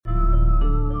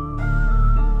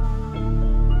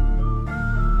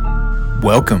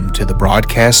Welcome to the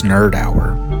Broadcast Nerd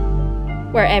Hour,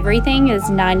 where everything is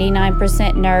 99%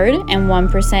 nerd and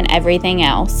 1% everything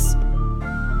else.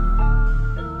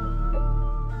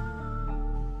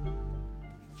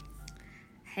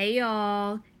 Hey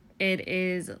y'all, it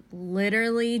is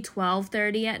literally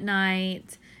 12:30 at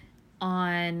night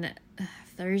on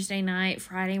Thursday night,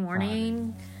 Friday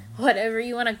morning, whatever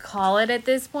you want to call it at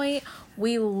this point.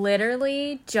 We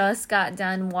literally just got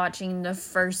done watching the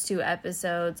first 2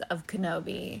 episodes of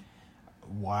Kenobi.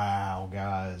 Wow,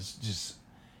 guys. Just,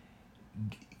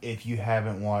 if you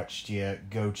haven't watched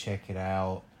yet, go check it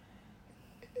out.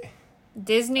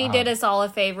 Disney did us all a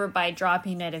favor by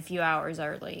dropping it a few hours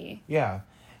early. Yeah.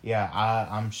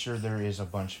 I'm sure there is a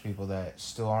bunch of people that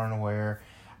still aren't aware.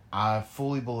 I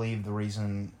fully believe the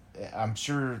reason. I'm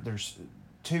sure there's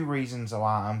 2 reasons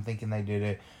why I'm thinking they did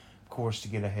it. Of course, to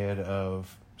get ahead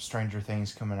of Stranger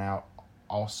Things coming out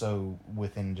also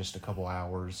within just a couple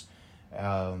hours.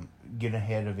 Get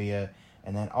ahead of it.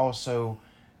 And then also,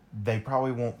 they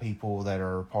probably want people that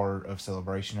are part of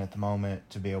Celebration at the moment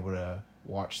to be able to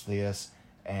watch this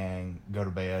and go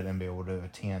to bed and be able to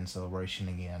attend Celebration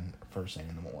again first thing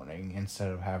in the morning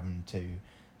instead of having to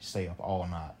stay up all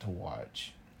night to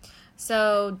watch.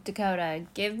 So, Dakota,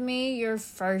 give me your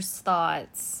first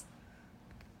thoughts.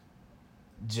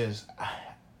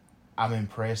 I'm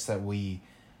impressed that we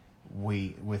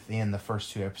within the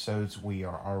first 2 episodes, we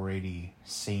are already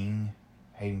seeing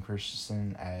Hayden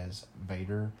Christensen as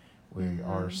Vader. We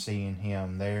are seeing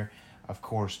him there. Of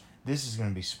course, this is going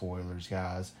to be spoilers,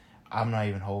 guys. I'm not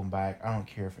even holding back. I don't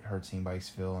care if it hurts anybody's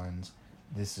feelings.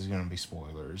 This is going to be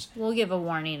spoilers. We'll give a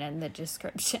warning in the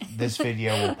description. This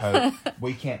video will post.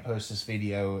 We can't post this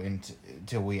video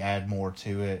until we add more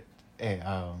to it.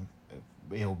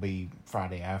 It'll be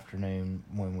Friday afternoon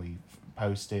when we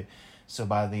post it. So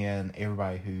by then,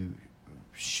 everybody who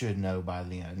should know by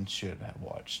then should have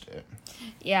watched it.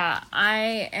 Yeah,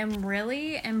 I am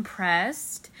really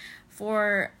impressed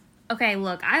Okay,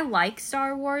 look, I like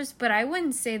Star Wars, but I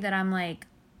wouldn't say that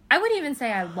I would even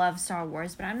say I love Star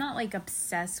Wars, but I'm not,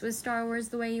 obsessed with Star Wars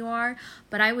the way you are.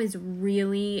 But I was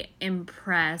really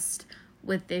impressed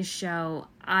with this show.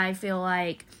 I feel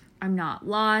like I'm not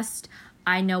lost.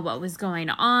 I know what was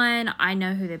going on. I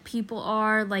know who the people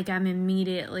are. I'm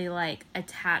immediately,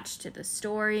 attached to the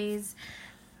stories.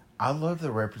 I love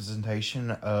the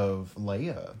representation of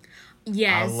Leia.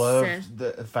 Yes. I love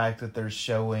the fact that they're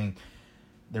showing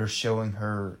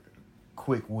her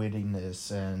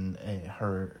quick-wittiness and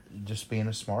her just being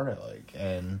a smart aleck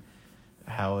and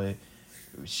how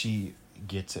she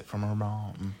gets it from her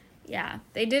mom. Yeah,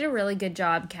 they did a really good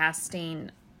job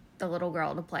casting the little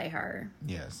girl to play her.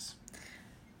 Yes,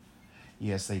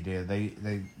 they did. They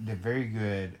did very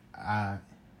good.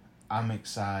 I'm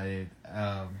excited.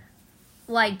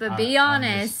 But be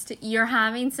honest, you're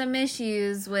having some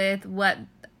issues with what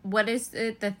is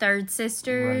it? The third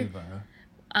sister. Reva.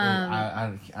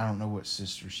 I don't know what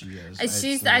sister she is.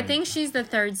 I think she's the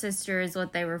third sister is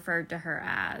what they referred to her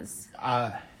as.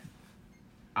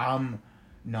 I'm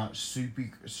not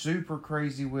super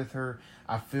crazy with her.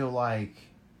 I feel like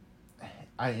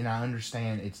I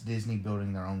understand it's Disney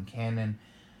building their own canon,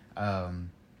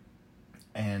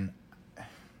 and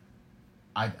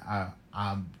I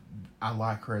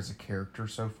like her as a character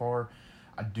so far.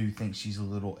 I do think she's a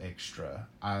little extra.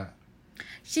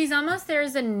 She's almost there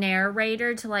as a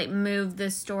narrator to move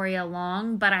the story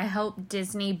along, but I hope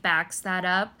Disney backs that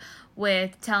up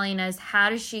with telling us how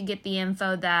does she get the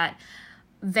info that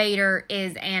Vader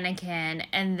is Anakin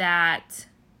and that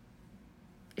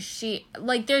she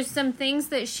there's some things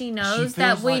that she knows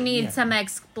that we need some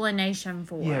explanation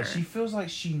for. Yeah, she feels like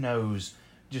she knows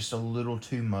just a little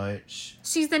too much.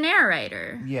 She's the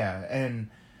narrator. Yeah, and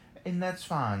that's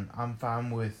fine. I'm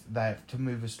fine with that to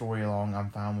move a story along.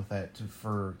 I'm fine with that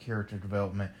for character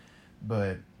development.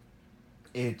 But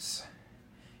it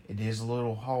is a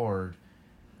little hard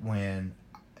when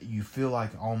you feel like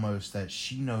almost that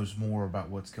she knows more about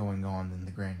what's going on than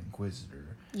the Grand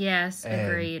Inquisitor. Yes,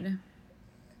 agreed.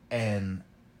 And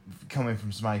coming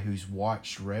from somebody who's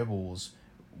watched Rebels,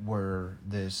 where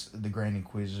the Grand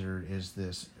Inquisitor is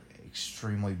this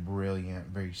extremely brilliant,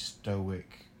 very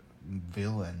stoic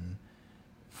villain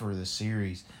for the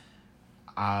series,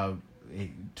 it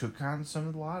took kind of some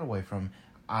of the light away from him.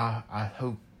 I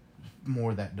hope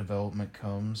more of that development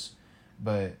comes,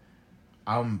 but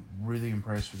I'm really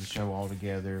impressed with the show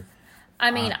altogether.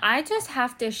 I mean, I just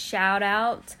have to shout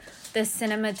out the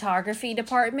cinematography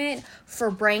department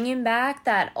for bringing back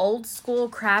that old school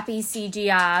crappy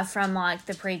CGI from like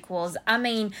the prequels. I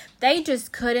mean, they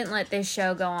just couldn't let this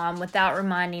show go on without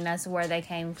reminding us where they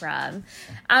came from.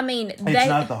 I mean, it's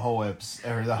not the whole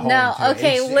episode or the whole. No,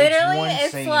 okay, literally,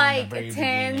 it's like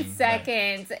 10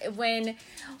 seconds when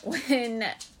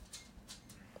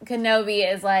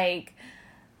Kenobi is like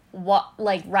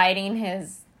riding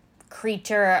his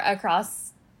creature across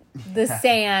the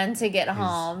sand to get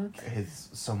home. His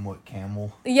somewhat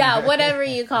camel. Yeah, whatever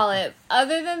you call it.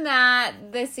 Other than that,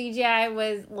 the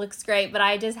CGI looks great, but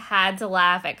I just had to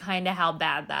laugh at kind of how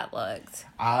bad that looked.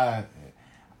 I'm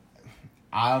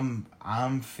in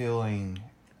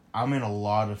a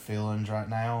lot of feelings right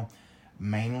now.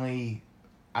 Mainly,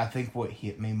 I think what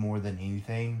hit me more than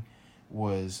anything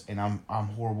was, and I'm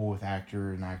horrible with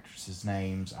actor and actresses'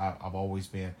 names. I've always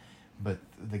been, but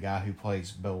the guy who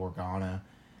plays Bail Organa,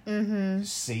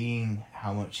 seeing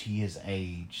how much he has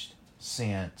aged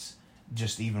since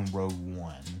just even Rogue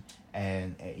One,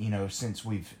 and since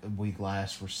we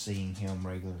last were seeing him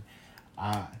regularly,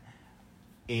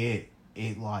 it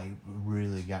like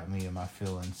really got me in my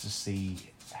feelings to see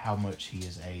how much he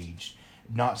has aged.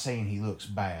 Not saying he looks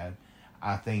bad.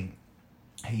 I think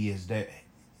he is the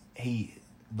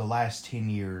last 10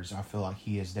 years, I feel like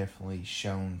he has definitely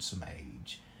shown some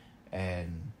age,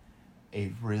 and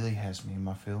it really has me in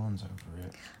my feelings over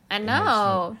it. I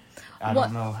know. I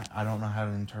don't know how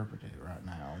to interpret it right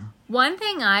now. One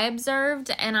thing I observed,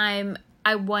 and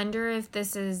I wonder if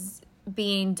this is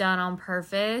being done on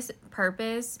purpose.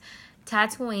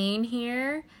 Tatooine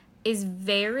here is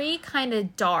very kind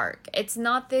of dark. It's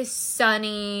not this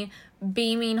sunny,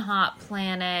 beaming hot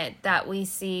planet that we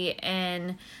see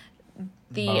in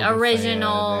the Boba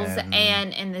originals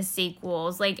and in the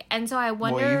sequels. Like, and so I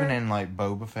wonder. Well, even in like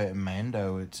Boba Fett and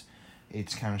Mando,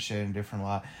 it's kind of shedding different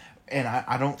light. And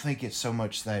I don't think it's so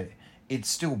much that it's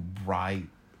still bright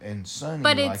and sunny.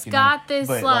 But it's got this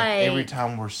like every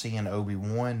time we're seeing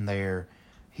Obi-Wan there,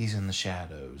 he's in the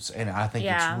shadows. And I think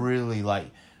it's really like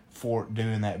for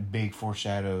doing that big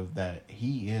foreshadow that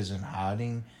he is in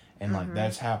hiding. And like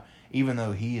that's how, even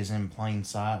though he is in plain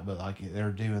sight, but like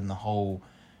they're doing the whole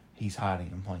he's hiding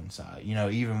in plain sight.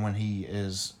 Even when he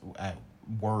is at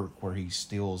work where he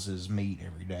steals his meat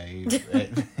every day,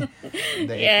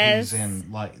 yes. He's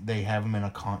in, like, they have him in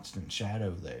a constant shadow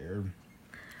there.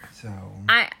 So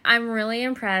I'm really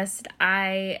impressed.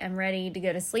 I am ready to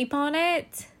go to sleep on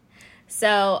it,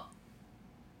 so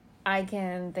I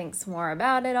can think some more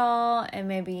about it all and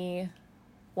maybe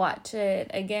watch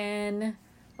it again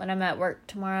when I'm at work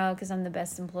tomorrow, because I'm the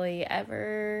best employee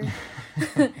ever.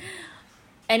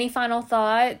 Any final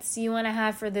thoughts you want to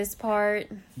have for this part?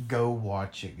 Go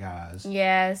watch it, guys.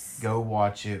 Yes. Go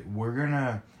watch it. We're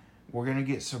gonna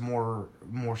get some more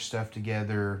stuff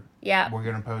together. Yeah. We're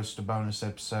gonna post a bonus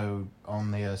episode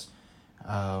on this.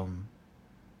 I'm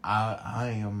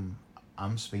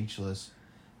speechless.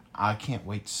 I can't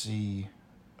wait to see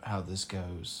how this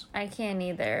goes. I can't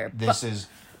either. This is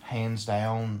hands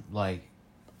down, like,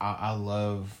 I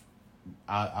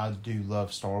do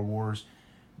love Star Wars,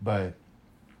 but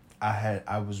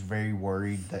I was very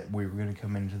worried that we were going to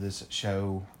come into this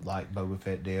show like Boba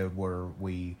Fett did, where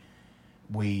we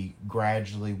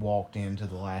gradually walked into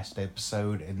the last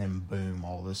episode and then boom,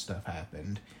 all this stuff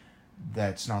happened.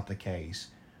 That's not the case.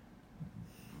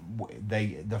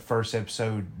 The first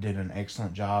episode did an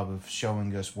excellent job of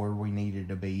showing us where we needed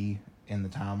to be in the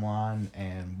timeline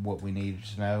and what we needed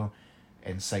to know.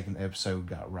 And second episode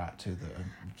got right to the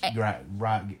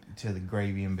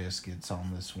gravy and biscuits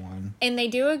on this one. And they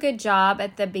do a good job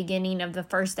at the beginning of the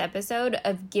first episode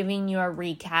of giving you a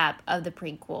recap of the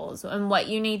prequels and what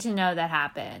you need to know that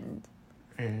happened.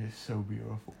 It is so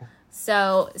beautiful.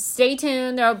 So stay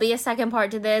tuned. There will be a second part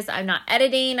to this. I'm not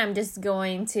editing. I'm just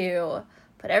going to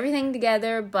put everything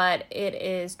together. But it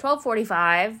is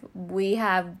 12:45. We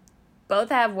both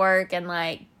have work, and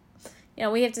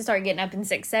we have to start getting up in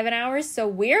 6-7 hours, so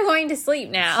we're going to sleep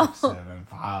now.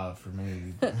 5 for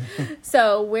me.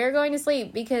 So we're going to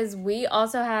sleep because we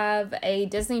also have a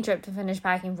Disney trip to finish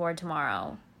packing for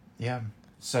tomorrow. Yeah.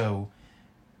 So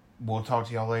we'll talk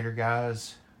to y'all later,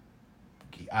 guys.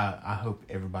 I hope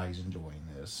everybody's enjoying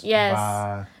this. Yes.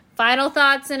 Bye. Final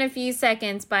thoughts in a few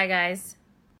seconds. Bye, guys.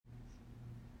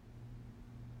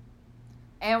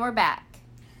 And we're back.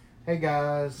 Hey,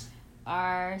 guys.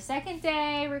 Our second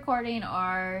day recording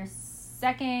our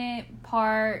second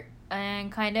part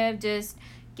and kind of just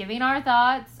giving our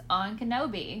thoughts on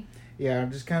Kenobi. Yeah,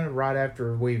 just kind of right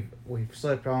after we've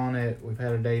slept on it, we've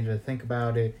had a day to think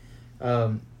about it.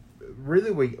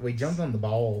 Really, we jumped on the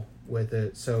ball with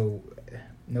it, so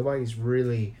nobody's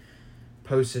really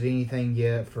posted anything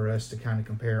yet for us to kind of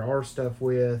compare our stuff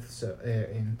with, so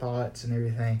and thoughts and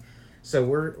everything. So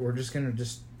we're just gonna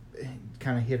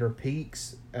kind of hit our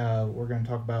peaks. We're gonna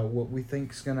talk about what we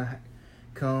think is gonna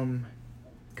come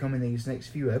in these next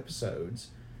few episodes.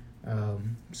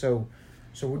 So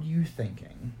what are you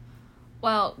thinking?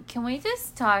 Well, can we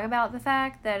just talk about the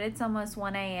fact that it's almost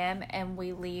 1 a.m. and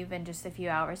we leave in just a few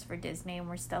hours for Disney and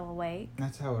we're still awake?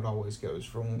 That's how it always goes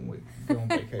for when we go on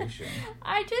vacation.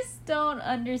 I just don't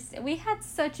understand. We had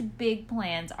such big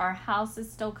plans. Our house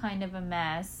is still kind of a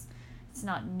mess. It's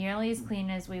not nearly as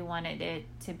clean as we wanted it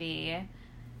to be.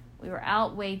 We were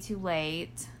out way too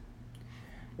late.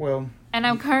 Well... And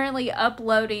I'm currently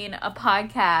uploading a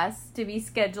podcast to be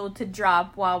scheduled to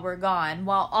drop while we're gone,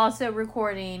 while also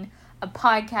recording a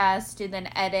podcast to then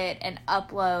edit and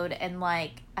upload in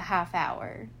like a half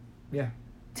hour. Yeah.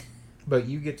 But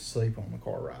you get to sleep on the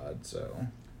car ride, so...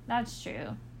 That's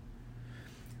true.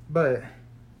 But,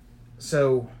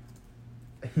 so...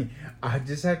 I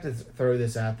just have to throw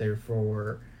this out there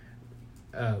for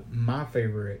my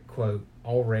favorite quote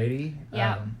already.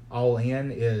 Yeah. All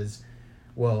in is,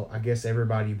 well, I guess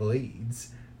everybody bleeds.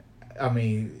 I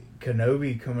mean,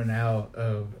 Kenobi coming out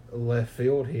of left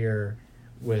field here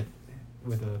with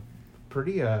a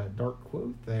pretty dark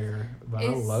quote there, but I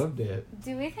loved it.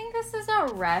 Do we think this is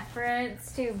a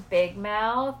reference to Big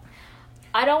Mouth?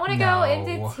 I don't want to go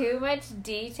into too much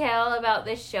detail about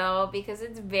the show because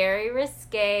it's very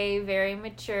risque, very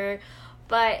mature.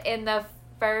 But in the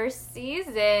first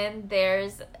season,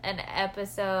 there's an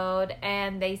episode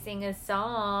and they sing a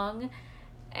song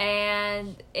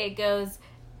and it goes,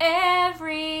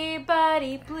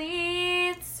 "Everybody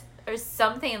bleeds," or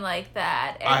something like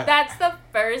that. And that's the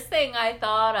first thing I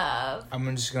thought of.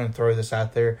 I'm just going to throw this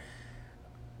out there.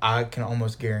 I can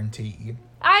almost guarantee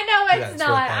I know it's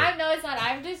not. I know it's not.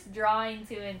 I'm just drawing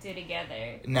two and two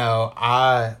together. No,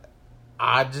 I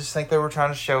just think they were trying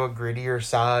to show a grittier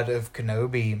side of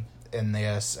Kenobi in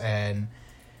this, and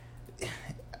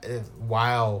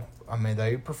wow, I mean,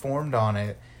 they performed on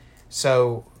it.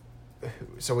 So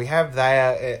we have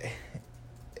that,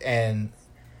 and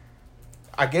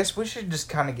I guess we should just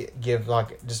kind of give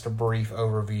like just a brief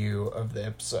overview of the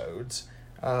episodes.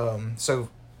 So, of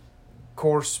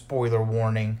course, spoiler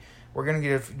warning. We're going to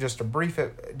give just a brief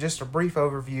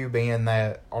overview, being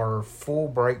that our full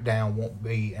breakdown won't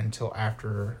be until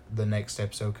after the next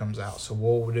episode comes out. So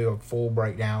we'll do a full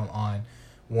breakdown on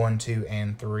 1, 2,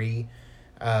 and 3.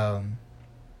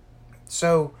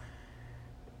 So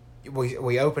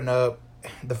we open up.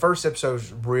 The first episode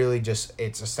is really just,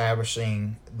 it's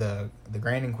establishing the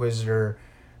Grand Inquisitor,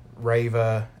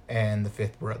 Reva, and the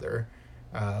fifth brother.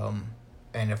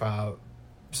 And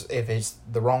if it's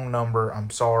the wrong number, I'm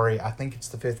sorry. I think it's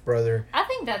the fifth brother. I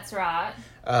think that's right.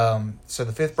 So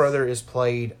the fifth brother is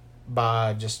played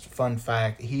by, just fun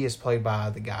fact, he is played by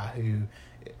the guy who,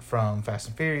 from Fast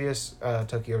and Furious,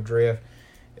 Tokyo Drift.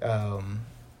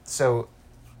 So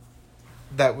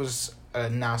that was a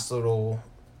nice little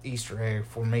Easter egg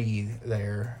for me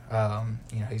there.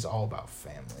 He's all about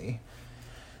family.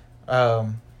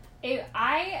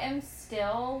 I am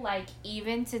still, like,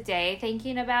 even today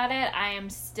thinking about it, I am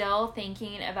still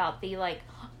thinking about the, like,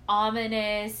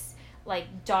 ominous,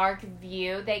 like, dark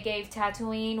view they gave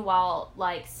Tatooine, while,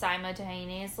 like,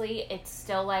 simultaneously it's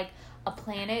still, like, a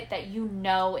planet that you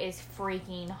know is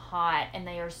freaking hot and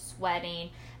they are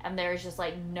sweating and there's just,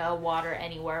 like, no water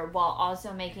anywhere, while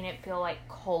also making it feel, like,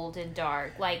 cold and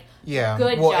dark. Like, yeah.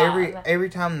 Good job. Every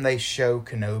time they show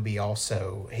Kenobi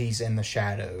also, he's in the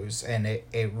shadows, and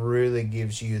it really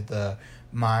gives you the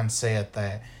mindset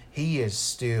that he is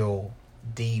still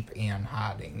deep in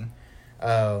hiding.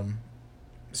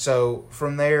 So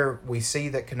from there, we see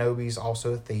that Kenobi's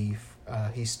also a thief.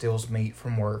 He steals meat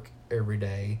from work every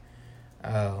day.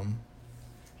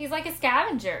 He's like a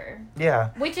scavenger. Yeah.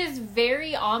 Which is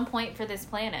very on point for this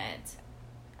planet.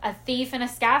 A thief and a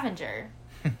scavenger.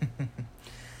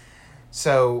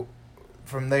 So,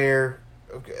 from there,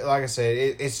 like I said,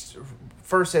 it's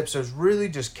first episode's really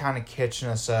just kind of catching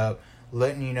us up,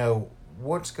 letting you know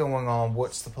what's going on,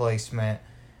 what's the placement,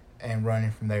 and running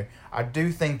from there. I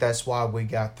do think that's why we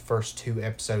got the first 2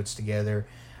 episodes together.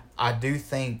 I do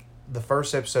think the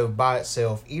first episode by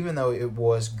itself, even though it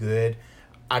was good,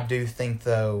 I do think,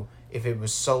 though, if it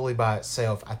was solely by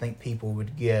itself, I think people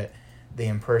would get the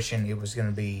impression it was going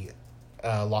to be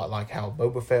a lot like how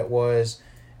Boba Fett was,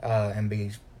 and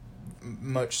be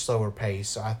much slower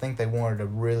paced. So I think they wanted to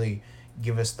really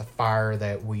give us the fire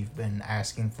that we've been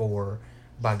asking for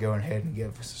by going ahead and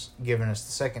giving us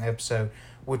the second episode,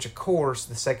 which, of course,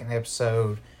 the second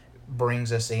episode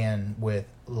brings us in with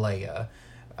Leia.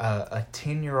 a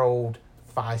 10-year-old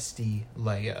feisty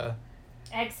Leia.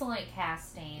 Excellent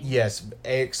casting. Yes,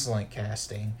 excellent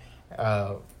casting.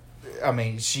 I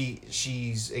mean,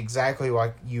 she's exactly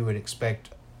like you would expect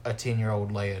a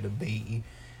 10-year-old Leia to be.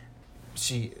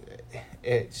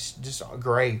 It's just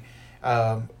great.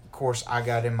 Of course, I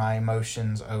got in my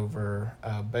emotions over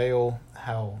Bale,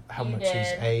 how much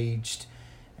he's aged.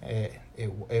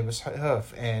 It was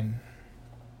tough,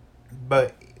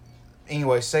 but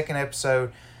anyway, second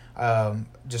episode.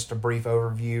 Just a brief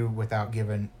overview without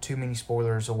giving too many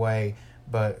spoilers away,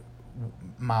 but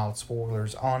mild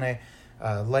spoilers on it.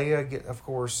 Leia, of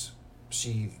course,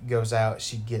 she goes out.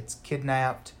 She gets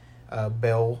kidnapped.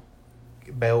 Bail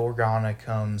Organa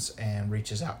comes and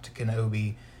reaches out to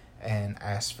Kenobi and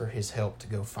asks for his help to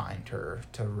go find her,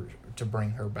 to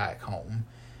bring her back home.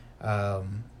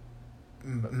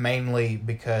 Mainly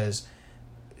because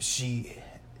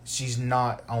she's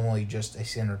not only just a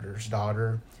senator's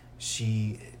daughter.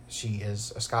 She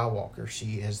is a Skywalker.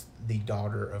 She is the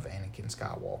daughter of Anakin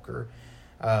Skywalker.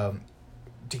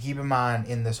 To keep in mind,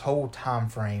 in this whole time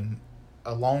frame,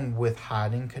 along with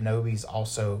hiding, Kenobi's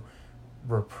also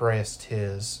repressed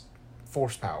his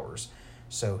Force powers.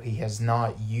 So he has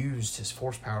not used his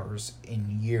Force powers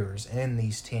in years. In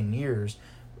these 10 years,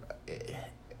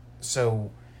 so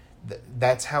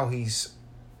that's how he's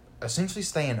essentially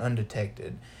staying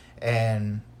undetected.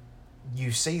 And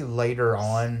you see later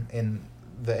on in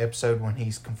the episode when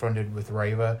he's confronted with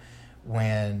Reva,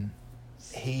 when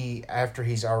after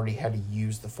he's already had to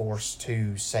use the Force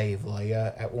to save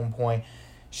Leia at one point,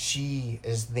 she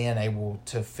is then able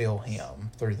to feel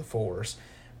him through the Force.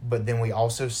 But then we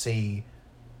also see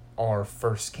our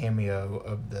first cameo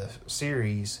of the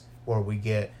series where we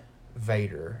get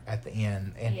Vader at the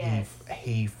end, and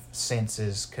he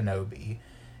senses Kenobi.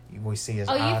 We see his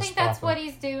eyes. Oh, you think that's what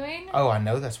he's doing? Oh, I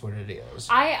know that's what it is.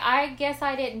 I guess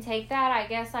I didn't take that. I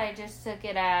guess I just took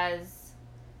it as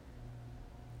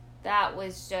that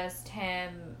was just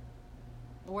him.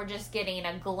 We're just getting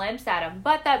a glimpse at him,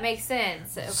 but that makes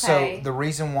sense. Okay. So the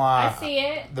reason why I see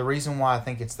it. The reason why I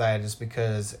think it's that is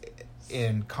because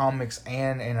in comics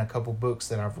and in a couple books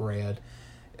that I've read,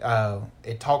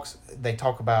 they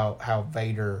talk about how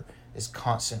Vader is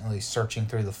constantly searching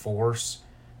through the Force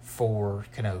for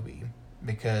Kenobi,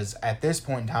 because at this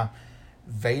point in time,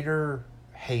 Vader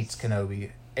hates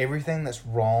Kenobi. Everything that's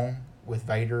wrong with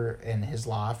Vader in his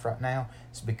life right now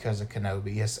is because of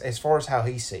Kenobi. As far as how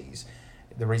he sees,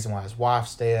 the reason why his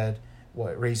wife's dead,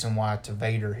 reason why to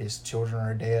Vader his children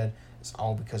are dead, it's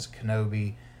all because of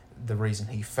Kenobi. The reason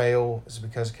he fell is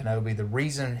because of Kenobi. The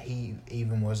reason he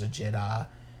even was a Jedi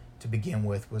to begin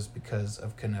with was because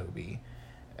of Kenobi.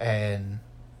 And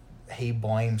he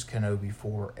blames Kenobi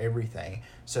for everything.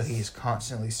 So he is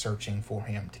constantly searching for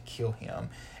him to kill him.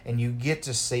 And you get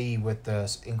to see with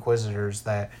the Inquisitors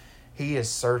that he is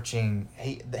searching.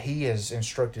 He has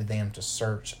instructed them to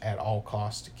search at all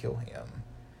costs to kill him.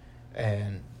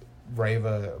 And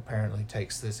Reva apparently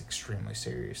takes this extremely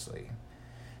seriously.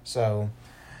 So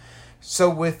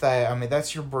with that, I mean,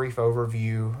 that's your brief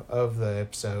overview of the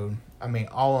episode. I mean,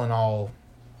 all in all,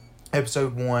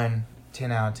 episode 1,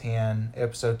 10 out of 10.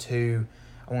 Episode 2,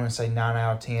 I want to say 9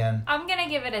 out of 10. I'm going to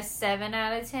give it a 7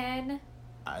 out of 10.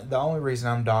 The only reason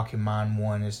I'm docking mine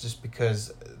 1 is just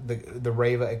because the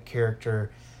Reva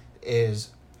character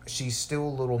she's still a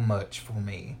little much for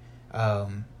me.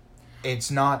 It's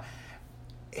not...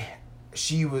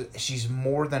 She's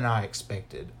more than I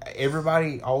expected.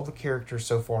 All the characters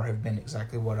so far have been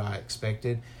exactly what I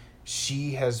expected.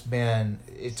 She has been...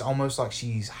 It's almost like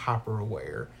she's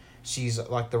hyper-aware. She's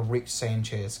like the Rick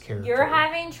Sanchez character. You're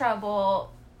having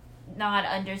trouble not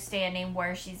understanding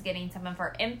where she's getting some of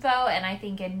her info, and I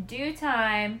think in due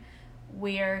time,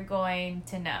 we're going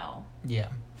to know. Yeah,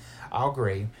 I'll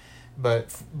agree.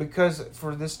 But because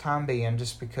for this time being,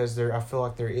 just because I feel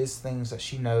like there is things that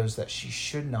she knows that she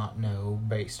should not know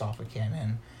based off of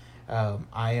canon,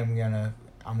 I'm gonna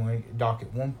dock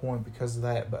at 1 point because of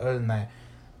that. But other than that,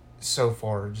 so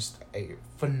far, just a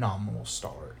phenomenal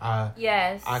start.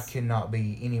 Yes. I cannot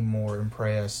be any more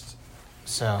impressed.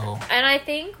 So. And I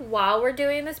think while we're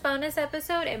doing this bonus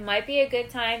episode, it might be a good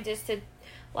time just to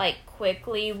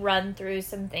quickly run through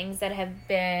some things that have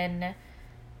been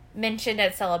mentioned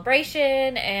at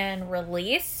Celebration and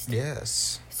released.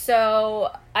 Yes.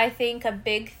 So I think a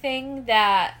big thing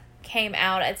that came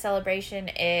out at Celebration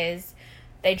is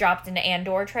they dropped an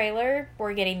Andor trailer.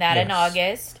 We're getting that in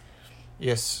August.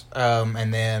 Yes.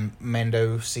 And then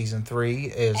Mando Season 3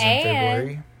 is in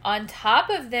February. On top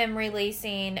of them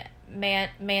releasing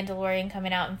Mandalorian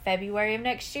coming out in February of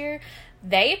next year,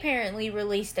 they apparently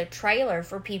released a trailer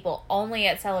for people only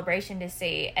at Celebration to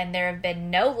see, and there have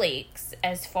been no leaks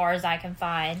as far as I can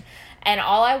find. And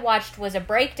all I watched was a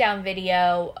breakdown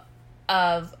video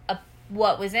of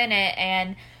what was in it,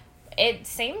 and it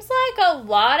seems like a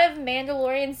lot of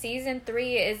Mandalorian Season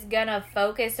 3 is gonna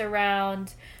focus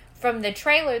around, from the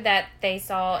trailer that they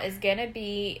saw, is gonna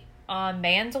be on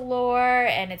Mandalore,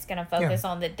 and it's gonna focus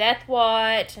on the Death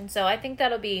Watch, and so I think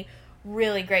that'll be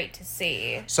really great to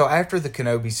see. So after the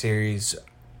Kenobi series,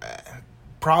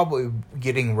 probably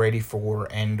getting ready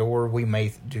for Andor, we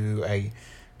may do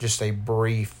just a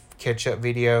brief catch-up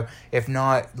video. If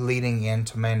not, leading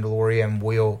into Mandalorian,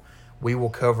 we will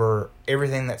cover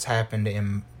everything that's happened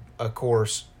in, of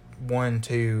course, 1,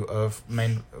 2 of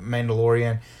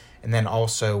Mandalorian, and then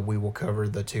also we will cover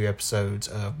the 2 episodes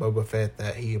of Boba Fett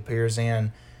that he appears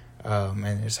in,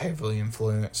 and is heavily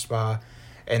influenced by.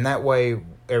 And that way,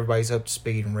 everybody's up to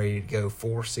speed and ready to go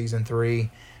for Season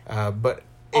 3. But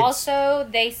also,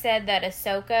 they said that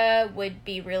Ahsoka would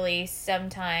be released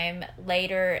sometime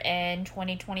later in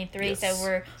 2023, yes. So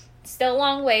we're still a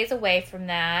long ways away from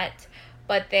that.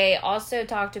 But they also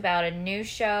talked about a new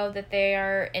show that they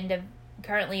are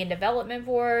currently in development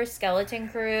for, Skeleton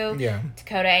Crew. Yeah.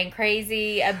 Dakota ain't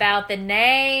crazy about the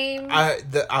name.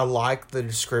 I like the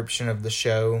description of the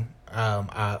show.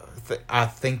 I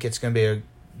think it's going to be a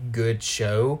good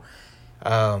show.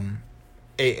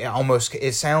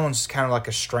 It sounds kind of like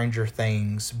a Stranger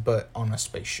Things, but on a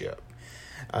spaceship.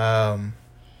 I'm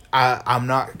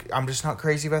just not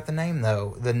crazy about the name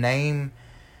though. The name,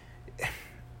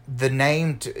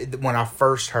 when I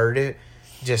first heard it,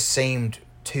 just seemed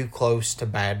too close to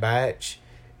Bad Batch.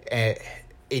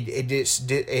 It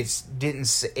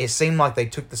seemed like they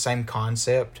took the same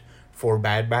concept for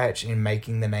Bad Batch in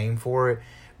making the name for it,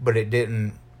 but it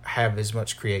didn't have as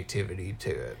much creativity to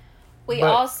it.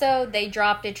 They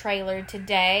dropped a trailer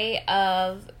today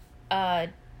of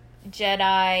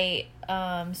Jedi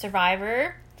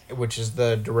Survivor, which is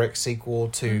the direct sequel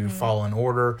to Fallen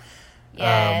Order.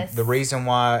 Yes. The reason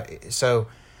why, so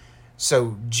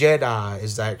Jedi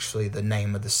is actually the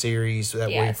name of the series that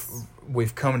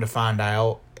we've come to find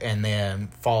out, and then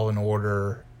Fallen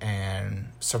Order and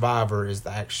Survivor is the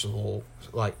actual,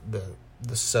 like, the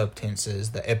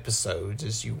subtenses, the episodes,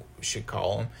 as you should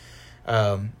call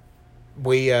them.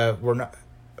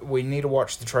 We need to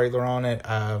watch the trailer on it.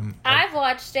 I've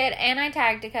watched it and I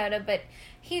tagged Dakota, but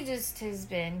he just has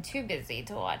been too busy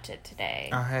to watch it today.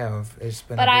 I have. It's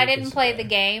been. But I didn't play the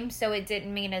game, so it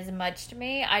didn't mean as much to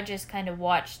me. I just kind of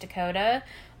watched Dakota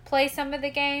play some of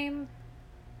the game.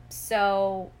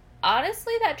 So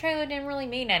honestly, that trailer didn't really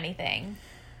mean anything.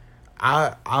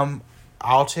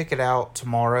 I'll check it out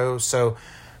tomorrow. So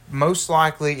most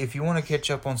likely, if you want to catch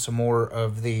up on some more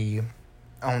of the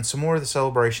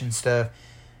celebration stuff,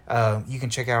 you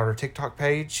can check out our TikTok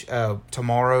page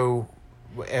tomorrow.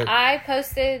 I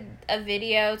posted a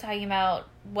video talking about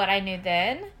what I knew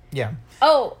then. Yeah.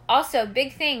 Oh, also,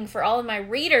 big thing for all of my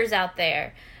readers out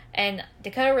there, and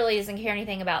Dakota really doesn't care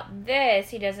anything about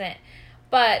this. He doesn't.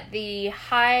 But the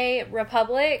High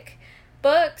Republic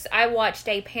books, I watched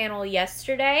a panel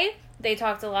yesterday. They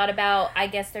talked a lot about, I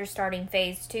guess they're starting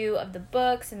phase 2 of the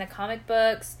books and the comic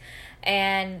books.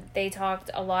 And they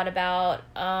talked a lot about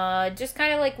just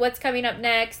kind of like what's coming up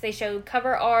next. They showed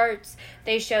cover arts.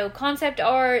 They show concept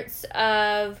arts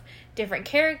of different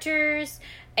characters.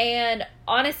 And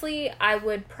honestly, I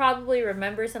would probably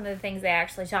remember some of the things they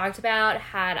actually talked about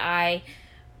had I,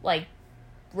 like,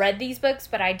 read these books,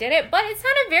 but I didn't. But it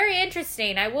sounded very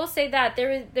interesting. I will say that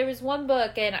there was one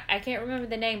book, and I can't remember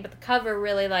the name, but the cover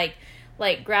really like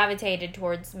gravitated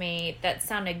towards me. That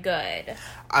sounded good.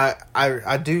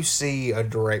 I do see a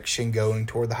direction going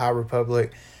toward the High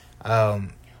Republic. Well,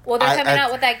 they're coming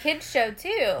out with that kids show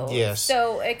too. Yes.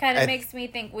 So it kind of makes me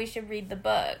think we should read the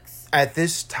books. At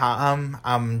this time,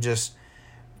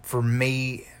 for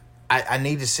me, I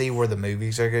need to see where the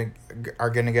movies are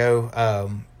going to go.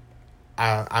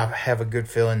 I have a good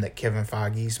feeling that Kevin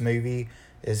Feige's movie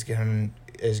is going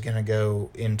to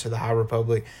go into the High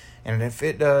Republic. And if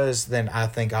it does, then I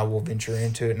think I will venture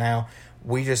into it now.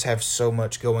 We just have so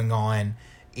much going on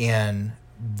in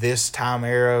this time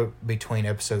era between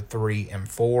episode 3 and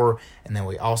 4. And then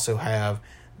we also have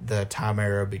the time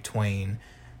era between,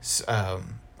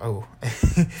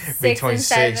 between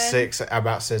 6, I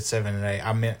about said 7 and 8.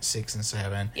 I meant 6 and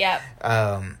 7. Yep.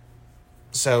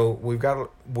 So we've got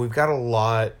a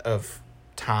lot of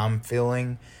time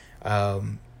filling.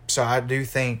 So I do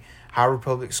think High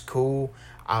Republic's cool.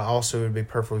 I also would be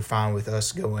perfectly fine with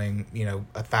us going,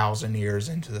 1,000 years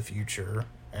into the future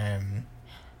and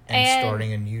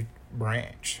starting a new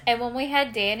branch. And when we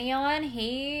had Danny on,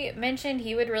 he mentioned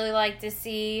he would really like to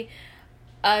see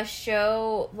a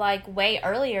show like way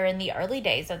earlier in the early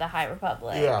days of the High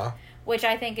Republic. Yeah. Which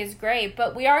I think is great.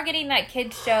 But we are getting that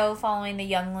kids show following the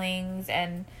younglings,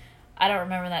 and I don't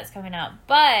remember when that's coming out.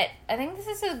 But I think this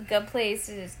is a good place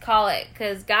to just call it.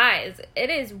 Because, guys,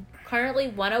 it is currently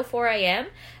 1:04 a.m.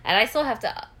 And I still have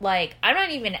to, like, I'm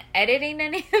not even editing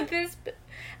any of this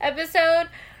episode.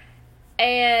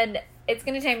 And it's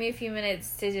going to take me a few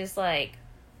minutes to just, like,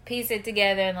 piece it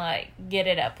together and, like, get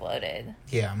it uploaded.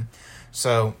 Yeah.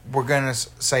 So, we're going to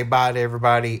say bye to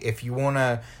everybody. If you want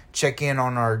to check in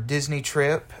on our Disney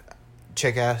trip,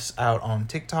 check us out on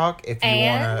TikTok. If you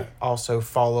want to also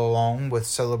follow along with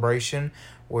Celebration,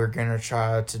 we're going to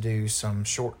try to do some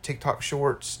short TikTok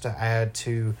shorts to add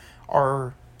to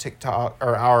our TikTok,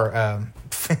 or our,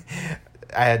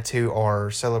 add to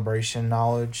our Celebration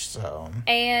knowledge. So,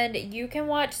 and you can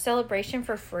watch Celebration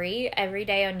for free every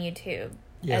day on YouTube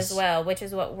as well, which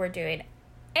is what we're doing.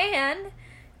 And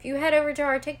if you head over to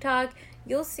our TikTok,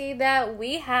 you'll see that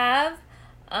we have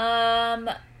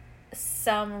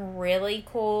some really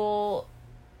cool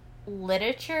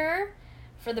literature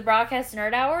for the Broadcast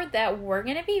Nerd Hour that we're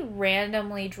going to be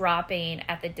randomly dropping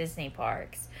at the Disney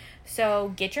parks.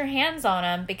 So get your hands on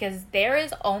them, because there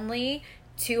is only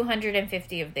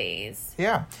 250 of these.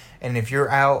 Yeah. And if you're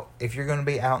going to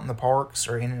be out in the parks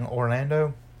or in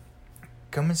Orlando,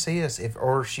 come and see us,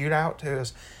 or shoot out to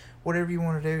us. Whatever you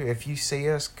want to do. If you see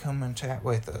us, come and chat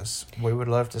with us. We would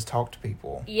love to talk to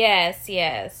people.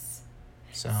 Yes.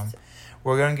 So,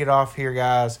 we're going to get off here,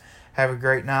 guys. Have a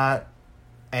great night,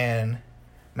 and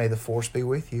may the Force be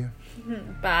with you.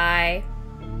 Bye.